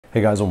Hey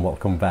guys, and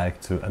welcome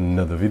back to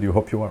another video.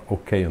 Hope you are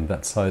okay on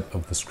that side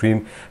of the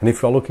screen. And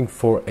if you are looking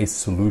for a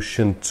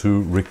solution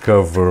to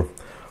recover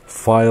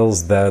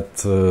files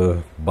that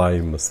by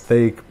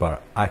mistake, by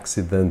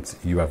accident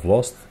you have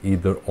lost,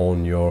 either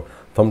on your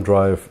thumb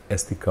drive,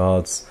 SD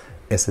cards,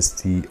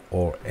 SSD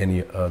or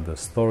any other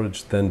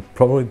storage, then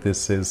probably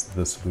this is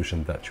the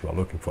solution that you are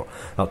looking for.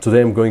 Now today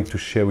I'm going to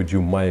share with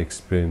you my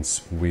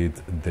experience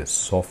with this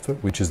software,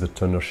 which is the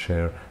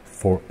TurnerShare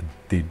for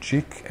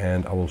Digic,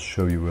 and I will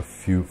show you a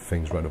few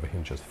things right over here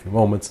in just a few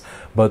moments.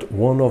 But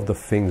one of the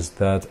things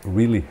that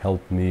really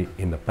helped me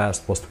in the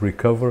past was to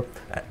recover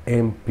an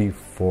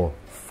MP4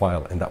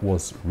 file, and that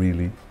was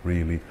really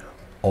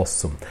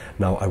awesome.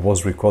 Now I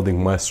was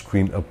recording my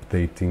screen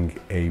updating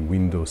a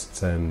Windows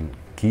 10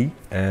 key,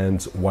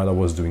 and while I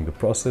was doing the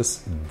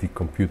process, the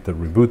computer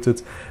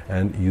rebooted,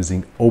 and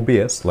using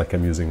OBS like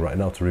I'm using right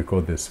now to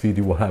record this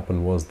video, what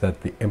happened was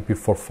that the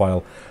MP4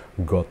 file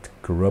got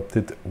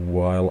corrupted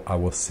while I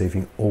was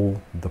saving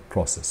all the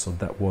process. So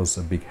that was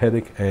a big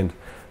headache, and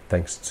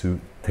thanks to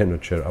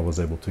TurnerShare I was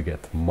able to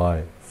get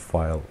my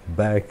file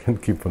back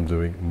and keep on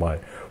doing my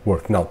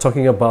work. Now,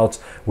 talking about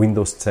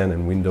Windows 10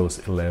 and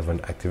Windows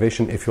 11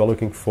 activation, if you are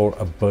looking for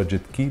a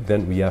budget key,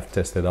 then we have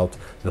tested out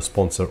the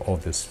sponsor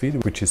of this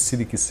video, which is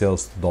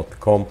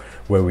cdkeysales.com,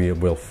 where we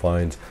will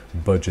find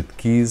budget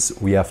keys.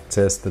 We have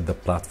tested the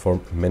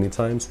platform many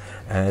times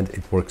and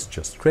it works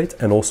just great.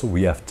 And also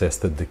we have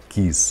tested the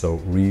keys, so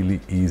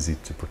really easy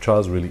to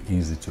purchase, really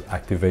easy to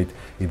activate,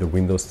 either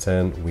Windows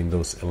 10,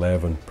 Windows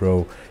 11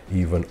 Pro,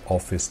 even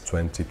Office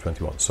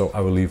 2021. So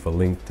I will leave a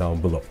link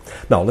down below.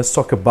 Now let's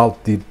talk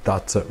about the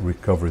data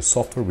recovery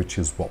software, which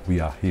is what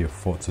we are here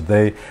for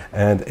today.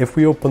 And if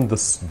we open the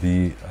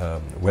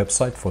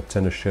website for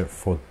TurnerShare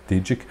for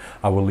Digic,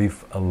 I will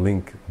leave a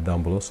link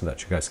down below so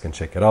that you guys can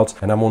check it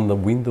out. And I'm on the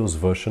Windows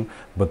version,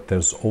 but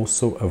there's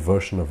also a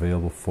version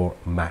available for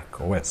Mac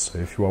OS. So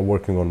if you are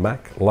working on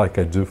Mac, like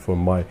I do for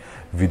my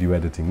video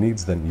editing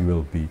needs, then you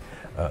will be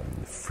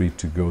free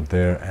to go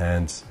there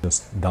and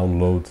just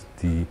download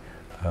the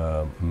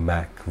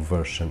Mac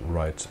version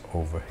right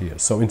over here.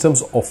 So in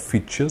terms of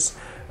features,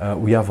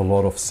 we have a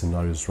lot of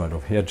scenarios right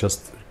over here.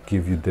 Just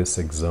give you this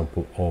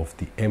example of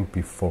the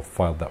MP4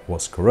 file that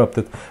was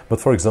corrupted. But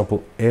for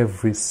example,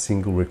 every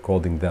single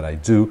recording that I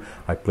do,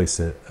 I place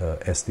a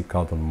SD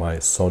card on my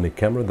Sony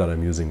camera that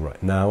I'm using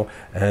right now,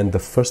 and the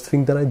first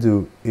thing that I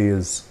do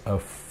is a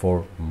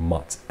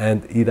format.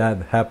 And it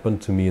had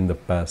happened to me in the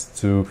past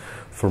to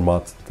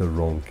format the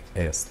wrong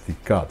SD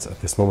cards.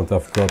 At this moment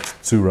I've got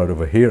two right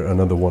over here,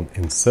 another one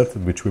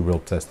inserted, which we will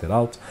test it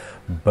out,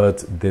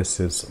 but this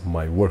is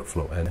my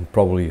workflow, and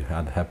probably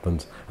had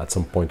happened at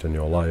some point in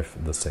your life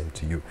the same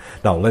to you.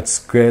 Now let's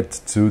get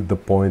to the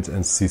point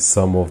and see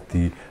some of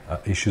the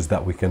issues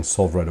that we can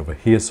solve right over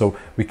here. So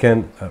we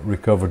can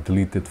recover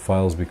deleted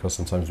files, because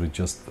sometimes we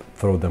just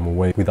throw them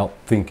away without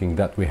thinking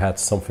that we had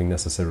something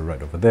necessary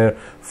right over there.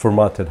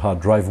 Formatted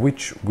hard drive,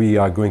 which we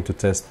are going to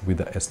test with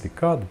the SD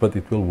card, but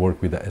it will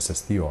work with the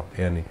SSD or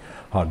any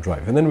hard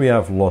drive. And then we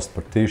have lost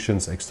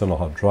partitions, external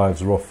hard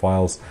drives, raw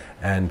files,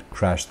 and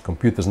crashed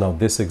computers. Now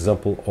this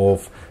example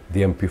of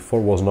the MP4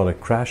 was not a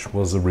crash,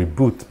 was a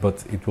reboot,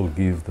 but it will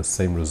give the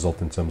same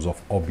result in terms of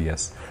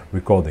OBS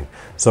recording.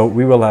 So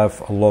we will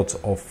have a lot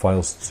of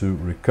files to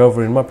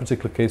recover. In my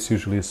particular case,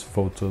 usually it's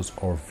photos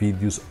or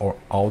videos or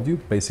audio.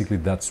 Basically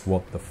that's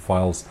what the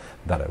files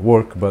that I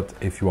work, but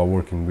if you are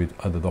working with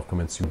other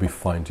documents, you'll be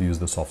fine to use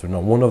the software.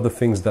 Now, one of the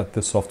things that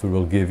the software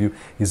will give you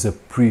is a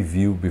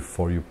preview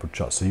before you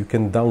purchase. So you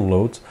can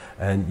download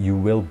and you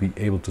will be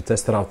able to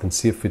test it out and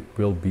see if it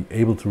will be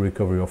able to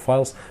recover your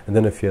files. And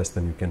then if yes,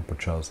 then you can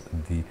purchase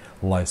the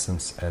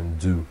license and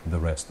do the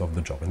rest of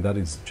the job. And that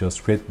is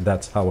just great.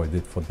 That's how I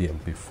did for the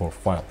MP4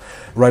 file.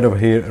 Right over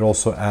here, it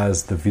also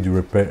has the video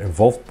repair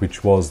involved,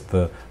 which was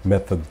the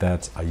method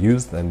that I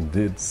used and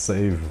did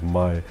save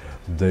my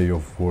day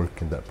of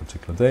work in that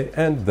particular day.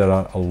 And there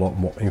are a lot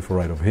more info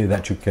right over here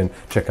that you can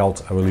check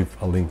out. I will leave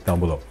a link down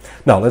below.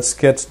 Now let's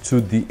get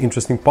to the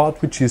interesting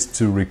part, which is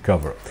to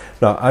recover.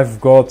 Now I've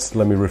got,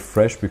 let me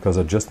refresh, because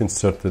I just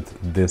inserted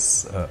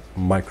this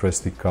micro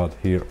SD card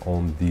here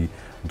on the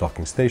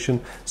docking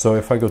station. So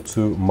if I go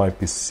to my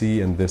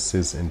PC, and this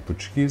is in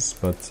Portuguese,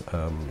 but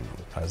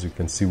as you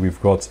can see,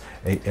 we've got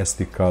a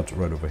SD card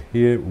right over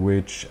here,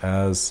 which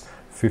has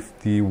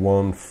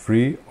 51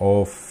 free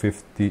of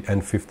 50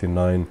 and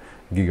 59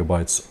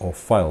 gigabytes of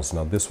files.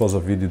 Now this was a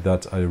video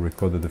that I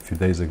recorded a few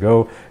days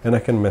ago, and I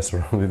can mess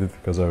around with it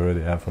because I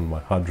already have on my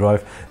hard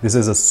drive. This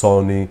is a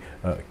Sony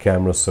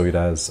camera, so it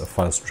has a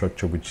file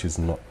structure which is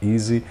not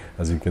easy.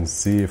 As you can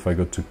see, if I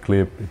go to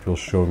clip, it will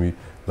show me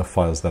the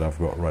files that I've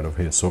got right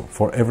over here. So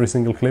for every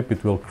single clip,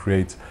 it will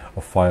create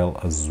a file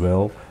as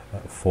well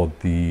for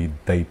the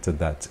data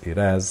that it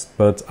has.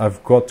 But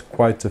I've got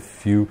quite a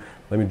few.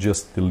 Let me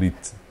just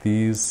delete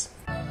these.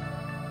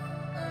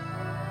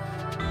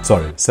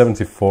 Sorry,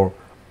 74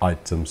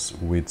 items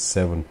with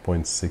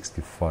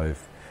 7.65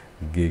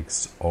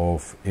 gigs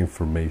of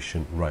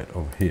information right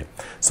over here.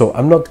 So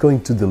I'm not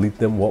going to delete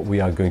them. What we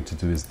are going to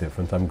do is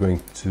different. I'm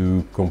going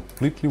to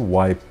completely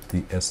wipe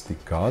the SD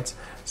cards.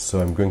 So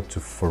I'm going to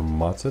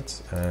format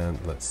it, and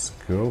let's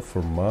go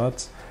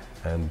format,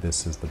 and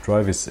this is the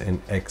drive. Is in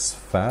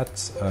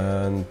exFAT,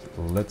 and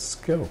let's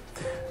go.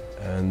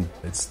 And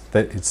it's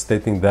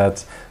stating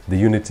that the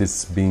unit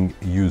is being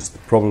used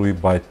probably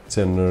by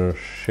tenor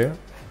share,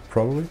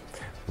 probably.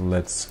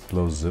 Let's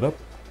close it up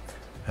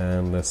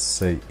and let's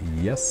say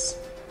yes,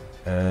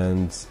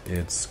 and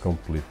it's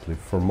completely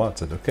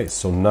formatted. Okay,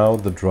 so now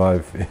the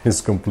drive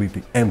is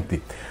completely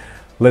empty.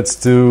 Let's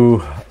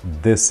do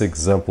this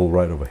example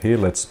right over here.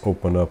 Let's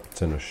open up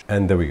tenor share,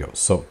 and there we go.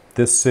 So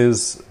this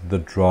is the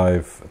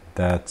drive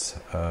that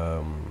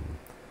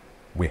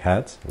we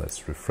had.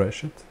 Let's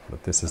refresh it,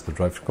 but this is the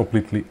drive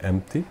completely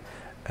empty,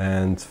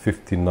 and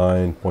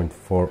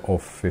 59.4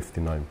 of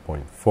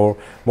 59.4.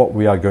 What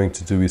we are going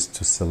to do is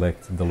to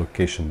select the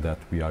location that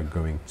we are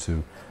going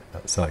to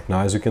select.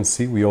 Now, as you can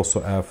see, we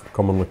also have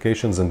common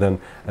locations and then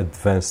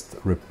advanced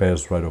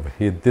repairs right over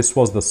here. This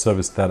was the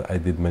service that I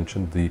did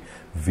mention, the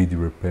video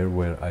repair,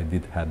 where I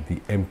did had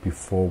the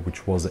MP4,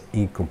 which was an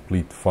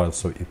incomplete file,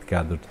 so it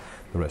gathered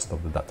the rest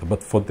of the data.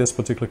 But for this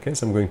particular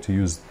case, I'm going to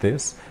use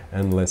this,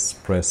 and let's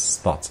press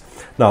start.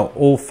 Now,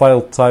 all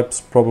file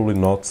types, probably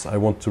not. I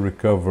want to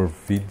recover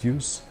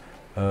videos.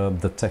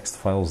 The text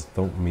files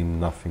don't mean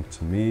nothing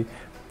to me.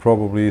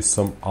 Probably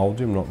some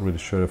audio. I'm not really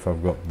sure if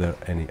I've got there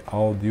any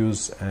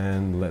audios,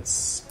 and let's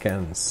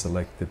scan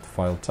selected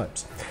file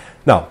types.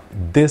 Now,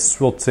 this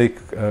will take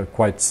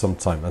quite some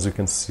time. As you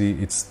can see,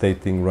 it's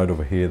stating right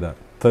over here that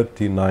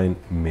 39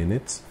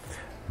 minutes,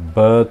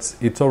 but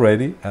it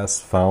already has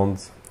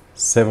found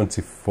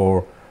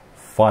 74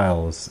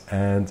 files,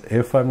 and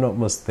if I'm not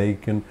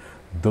mistaken,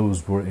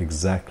 those were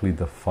exactly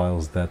the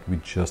files that we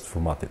just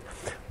formatted.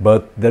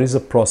 But there is a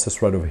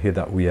process right over here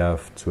that we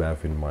have to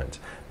have in mind.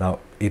 Now,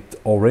 it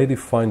already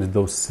finds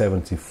those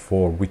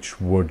 74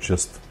 which were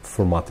just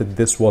formatted.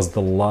 This was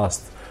the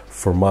last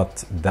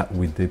format that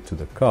we did to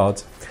the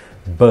card.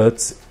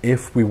 But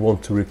if we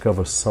want to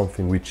recover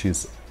something which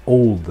is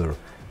older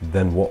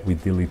than what we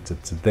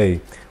deleted today,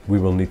 we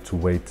will need to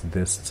wait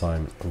this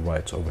time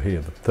right over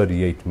here, the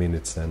 38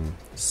 minutes and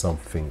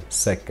something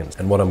seconds.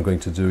 And what I'm going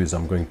to do is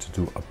I'm going to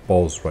do a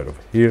pause right over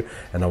here,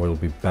 and I will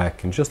be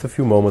back in just a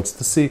few moments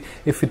to see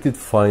if it did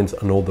find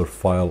an older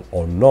file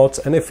or not.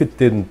 And if it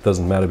didn't,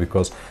 doesn't matter,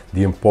 because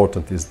the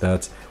important is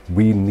that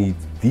we need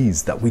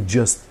these that we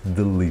just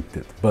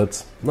deleted.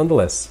 But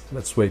nonetheless,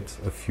 let's wait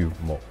a few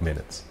more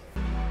minutes.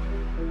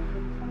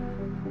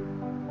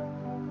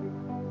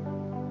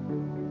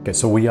 Okay,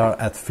 so we are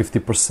at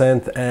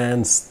 50%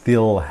 and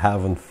still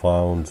haven't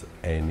found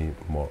any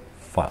more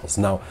files.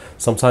 Now,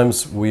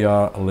 sometimes we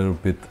are a little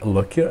bit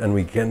luckier and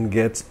we can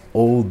get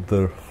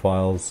older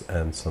files,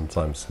 and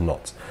sometimes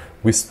not.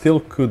 We still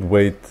could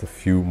wait a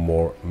few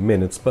more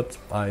minutes, but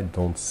I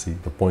don't see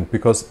the point,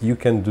 because you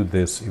can do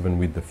this even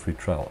with the free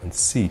trial and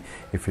see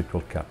if it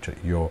will capture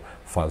your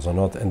files or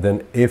not. And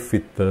then if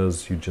it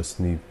does, you just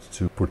need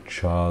to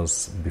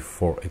purchase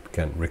before it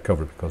can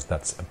recover, because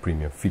that's a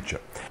premium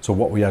feature. So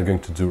what we are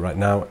going to do right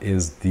now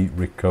is the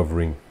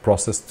recovering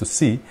process to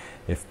see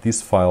if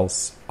these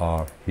files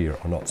are here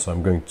or not. So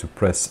I'm going to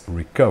press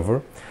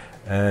recover,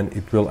 and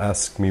it will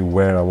ask me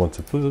where I want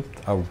to put it.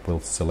 I will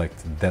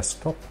select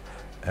desktop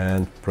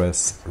and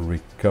press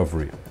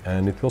recovery,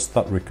 and it will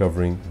start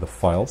recovering the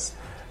files,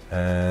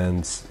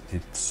 and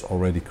it's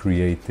already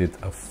created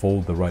a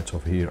folder right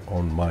over here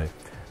on my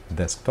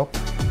desktop.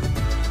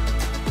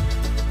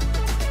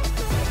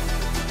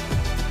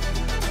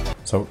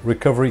 So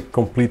recovery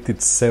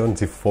completed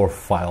 74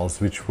 files,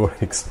 which were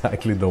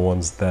exactly the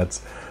ones that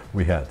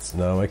we had.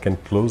 Now I can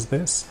close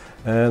this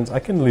and I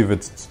can leave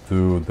it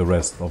to the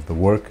rest of the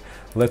work.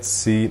 Let's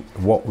see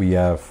what we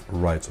have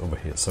right over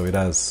here. So it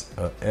has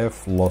a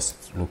F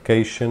lost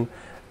location,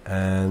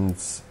 and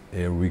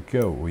here we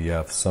go. We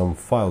have some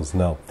files.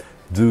 Now,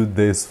 do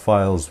these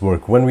files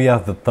work? When we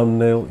have the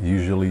thumbnail,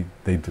 usually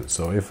they do.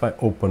 So if I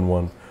open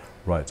one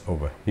right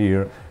over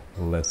here,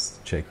 let's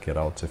check it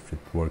out if it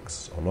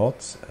works or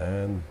not.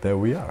 And there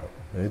we are.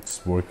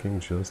 It's working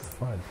just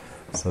fine.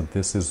 So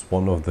this is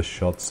one of the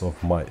shots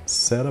of my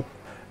setup,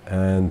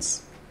 and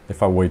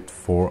if I wait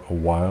for a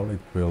while, it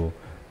will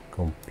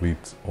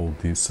complete all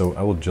these. So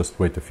I will just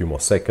wait a few more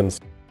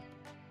seconds.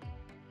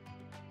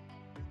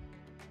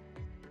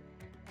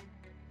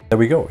 There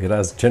we go. It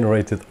has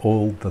generated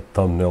all the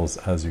thumbnails,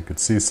 as you could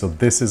see. So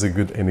this is a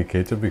good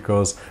indicator,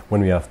 because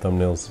when we have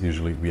thumbnails,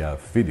 usually we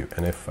have video.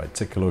 And if I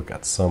take a look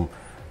at some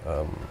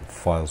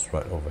files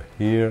right over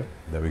here,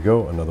 there we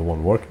go, another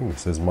one working.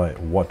 This is my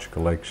watch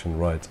collection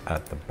right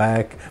at the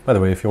back. By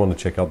the way, if you want to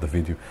check out the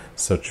video,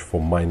 search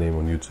for my name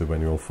on YouTube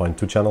and you will find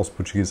two channels,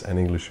 Portuguese and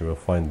English. You will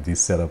find the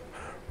setup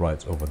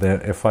right over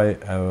there. If I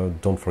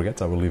don't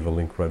forget, I will leave a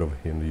link right over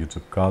here in the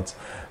YouTube cards.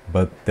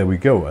 But there we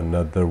go,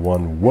 another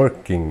one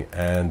working,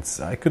 and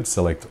I could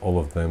select all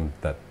of them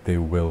that they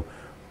will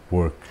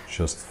work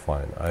just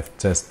fine. I've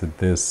tested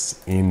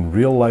this in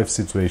real life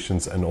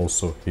situations and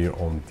also here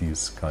on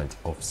these kind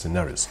of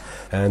scenarios.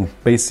 And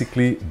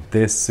basically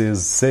this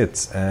is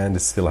it,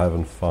 and still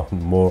haven't found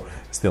more.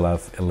 Still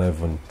have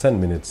 10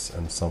 minutes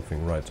and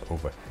something right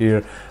over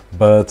here.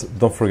 But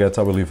don't forget,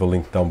 I will leave a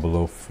link down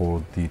below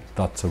for the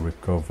Data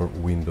Recover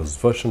Windows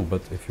version,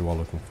 but if you are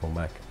looking for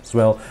Mac as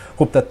well.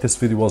 Hope that this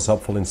video was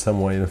helpful in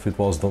some way, and if it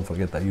was, don't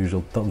forget that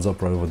usual thumbs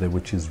up right over there,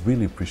 which is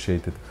really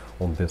appreciated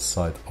on this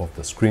side of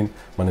the screen.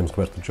 My name is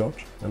Roberto,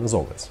 and as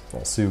always,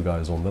 I'll see you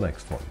guys on the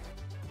next one.